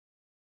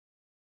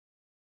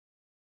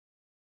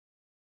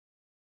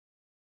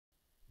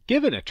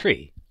Given a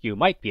tree, you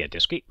might be a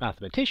discrete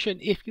mathematician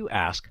if you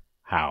ask,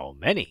 how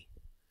many?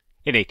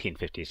 In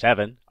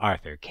 1857,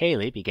 Arthur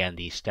Cayley began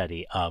the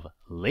study of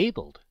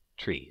labeled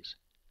trees.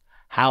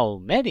 How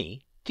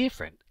many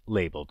different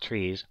labeled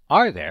trees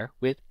are there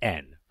with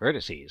n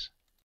vertices?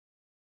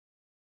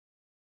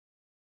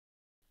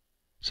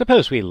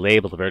 Suppose we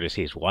label the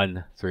vertices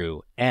 1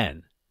 through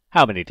n.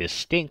 How many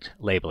distinct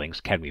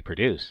labelings can we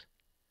produce?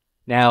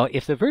 Now,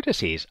 if the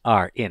vertices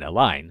are in a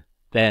line,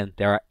 then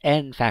there are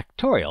n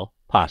factorial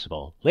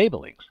possible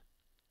labelings.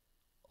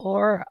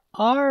 Or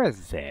are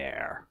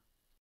there?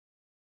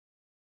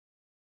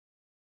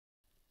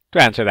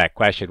 To answer that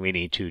question, we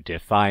need to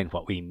define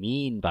what we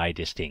mean by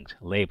distinct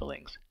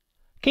labelings.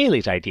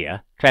 Cayley's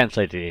idea,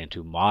 translated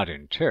into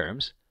modern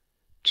terms,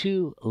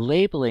 two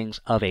labelings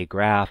of a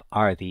graph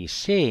are the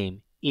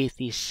same if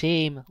the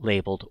same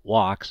labeled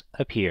walks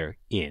appear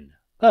in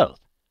both.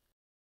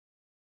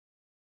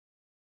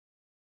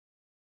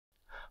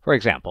 For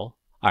example,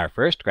 our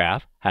first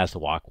graph has the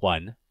walk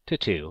 1 to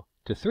 2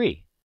 to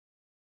 3.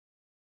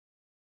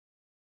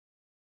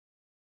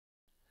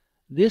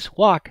 This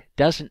walk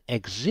doesn't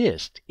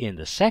exist in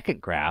the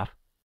second graph,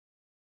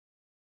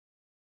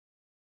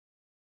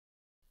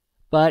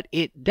 but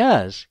it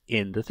does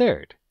in the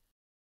third.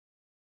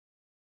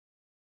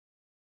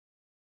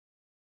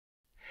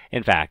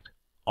 In fact,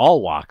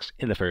 all walks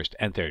in the first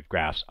and third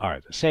graphs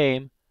are the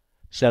same,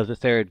 so the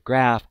third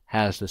graph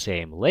has the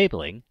same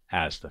labeling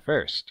as the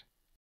first.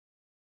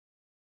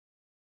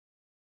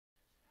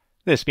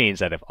 This means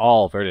that if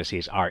all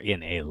vertices are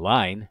in a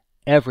line,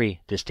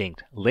 every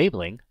distinct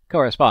labeling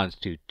corresponds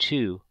to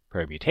 2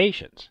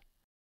 permutations.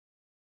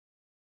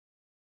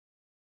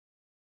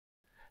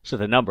 So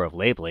the number of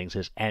labelings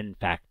is n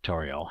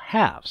factorial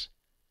halves,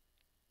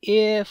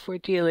 if we're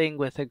dealing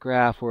with a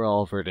graph where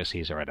all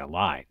vertices are in a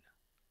line.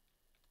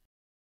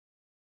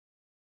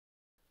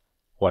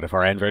 What if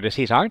our n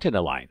vertices aren't in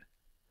a line?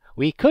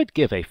 We could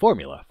give a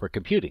formula for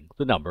computing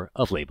the number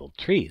of labeled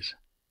trees.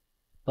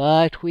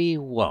 But we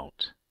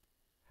won't.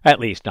 At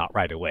least not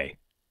right away.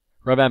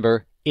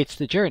 Remember, it's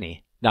the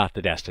journey, not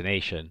the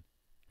destination.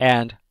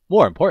 And,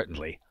 more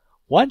importantly,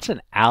 once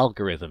an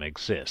algorithm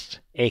exists,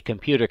 a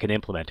computer can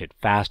implement it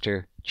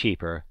faster,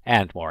 cheaper,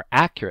 and more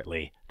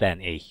accurately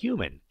than a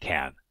human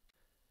can.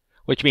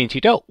 Which means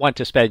you don't want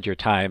to spend your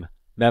time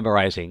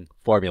memorizing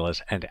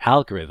formulas and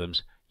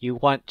algorithms. You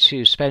want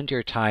to spend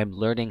your time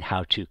learning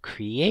how to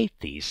create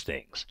these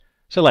things.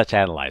 So let's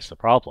analyze the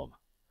problem.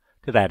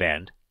 To that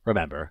end,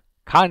 remember,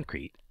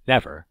 concrete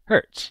never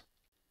hurts.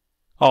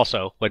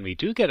 Also, when we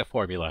do get a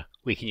formula,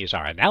 we can use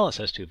our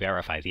analysis to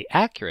verify the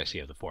accuracy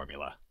of the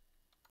formula.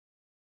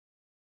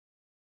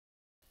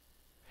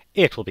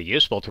 It will be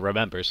useful to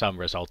remember some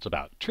results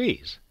about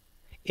trees.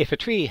 If a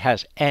tree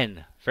has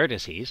n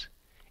vertices,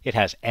 it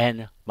has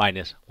n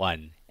minus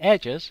 1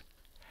 edges,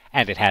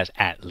 and it has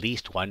at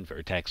least one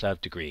vertex of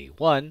degree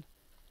 1,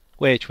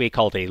 which we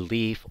called a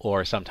leaf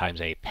or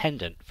sometimes a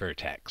pendant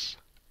vertex.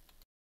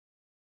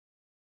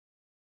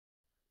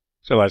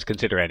 So let's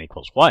consider n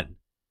equals 1.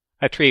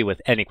 A tree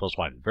with n equals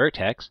 1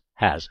 vertex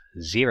has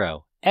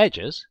 0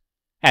 edges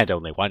and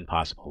only one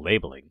possible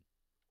labeling.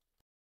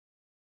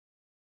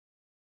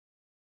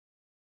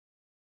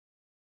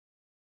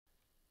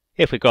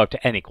 If we go up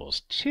to n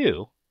equals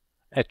 2,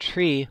 a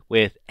tree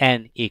with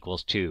n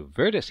equals 2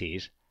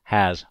 vertices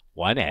has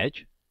one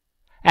edge,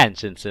 and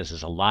since this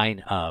is a line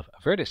of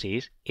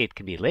vertices, it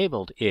can be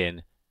labeled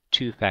in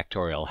 2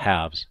 factorial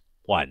halves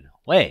one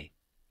way.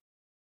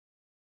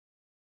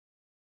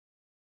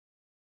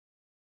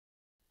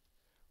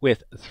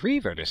 With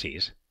 3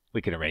 vertices,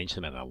 we can arrange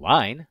them in a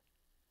line.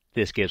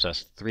 This gives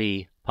us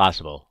 3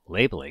 possible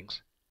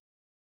labelings.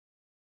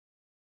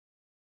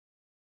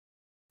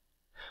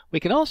 We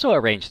can also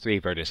arrange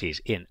 3 vertices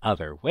in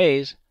other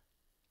ways,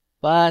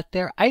 but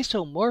they're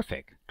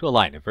isomorphic to a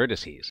line of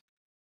vertices.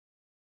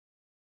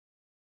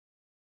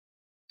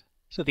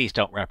 So these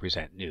don't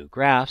represent new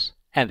graphs,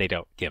 and they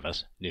don't give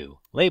us new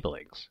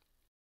labelings.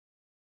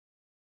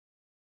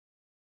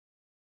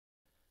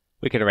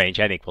 We can arrange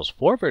n equals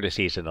 4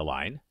 vertices in the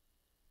line.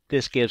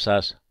 This gives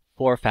us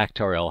 4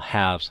 factorial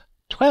halves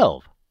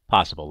 12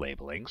 possible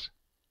labelings.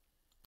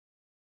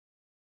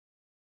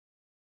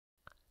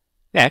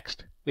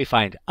 Next, we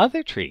find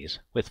other trees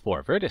with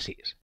 4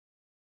 vertices.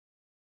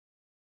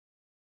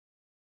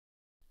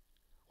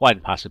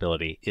 One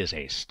possibility is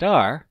a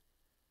star.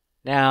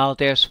 Now,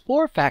 there's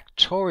 4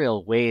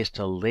 factorial ways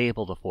to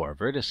label the 4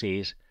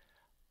 vertices,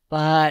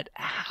 but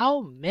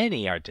how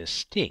many are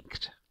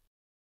distinct?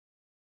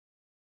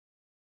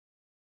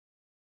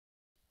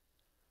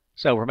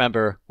 So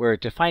remember, we're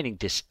defining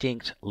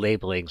distinct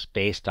labelings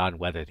based on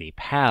whether the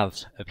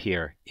paths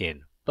appear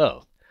in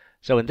both.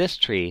 So in this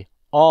tree,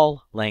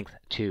 all length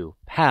 2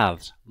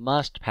 paths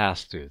must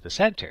pass through the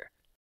center.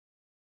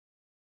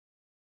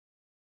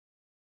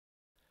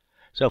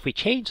 So if we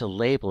change the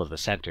label of the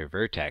center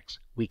vertex,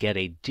 we get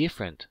a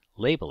different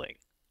labeling.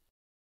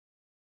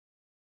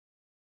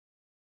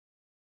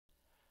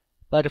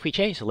 But if we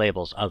change the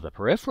labels of the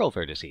peripheral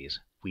vertices,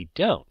 we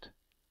don't.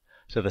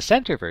 So the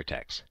center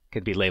vertex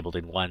can be labeled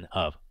in one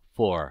of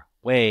 4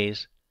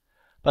 ways,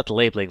 but the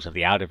labelings of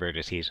the outer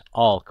vertices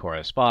all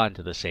correspond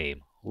to the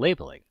same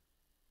labeling.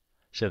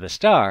 So the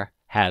star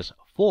has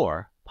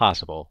 4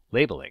 possible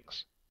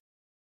labelings.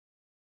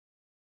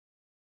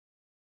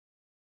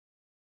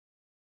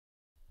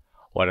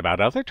 What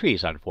about other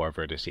trees on 4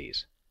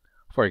 vertices?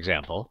 For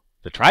example,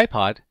 the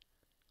tripod.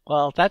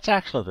 Well, that's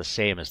actually the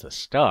same as the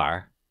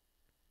star.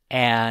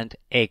 And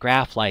a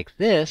graph like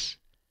this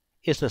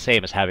is the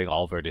same as having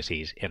all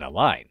vertices in a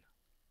line.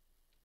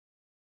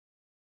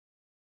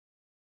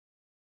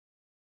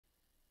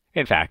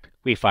 In fact,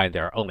 we find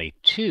there are only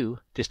 2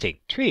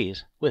 distinct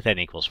trees with n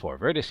equals 4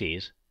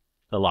 vertices,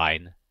 the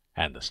line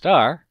and the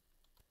star.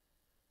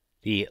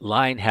 The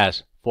line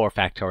has 4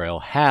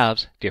 factorial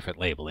halves different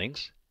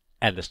labelings,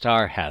 and the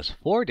star has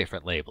 4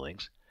 different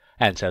labelings,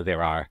 and so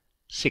there are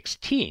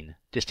 16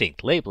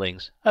 distinct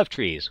labelings of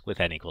trees with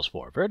n equals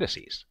 4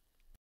 vertices.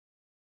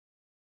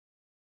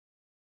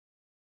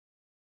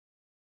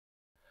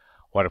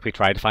 What if we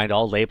try to find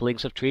all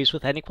labelings of trees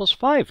with n equals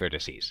 5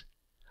 vertices?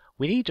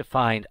 We need to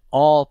find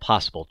all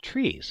possible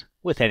trees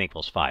with n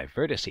equals 5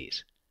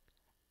 vertices.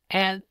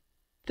 And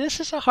this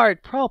is a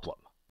hard problem.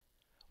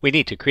 We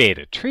need to create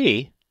a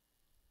tree,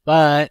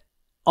 but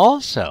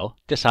also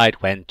decide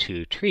when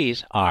 2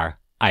 trees are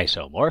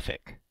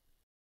isomorphic.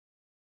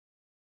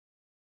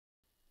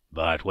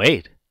 But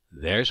wait,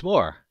 there's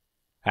more.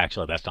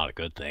 Actually, that's not a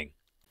good thing.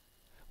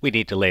 We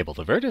need to label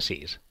the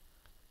vertices,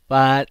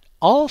 but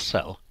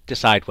also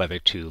decide whether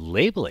 2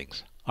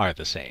 labelings are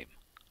the same.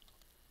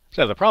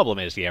 So the problem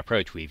is the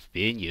approach we've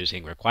been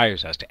using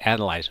requires us to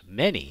analyze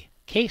many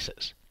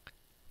cases.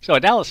 So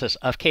analysis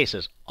of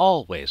cases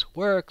always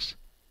works,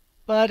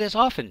 but is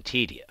often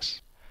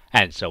tedious.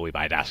 And so we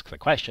might ask the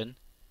question,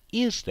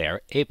 is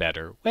there a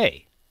better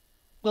way?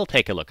 We'll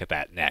take a look at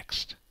that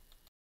next.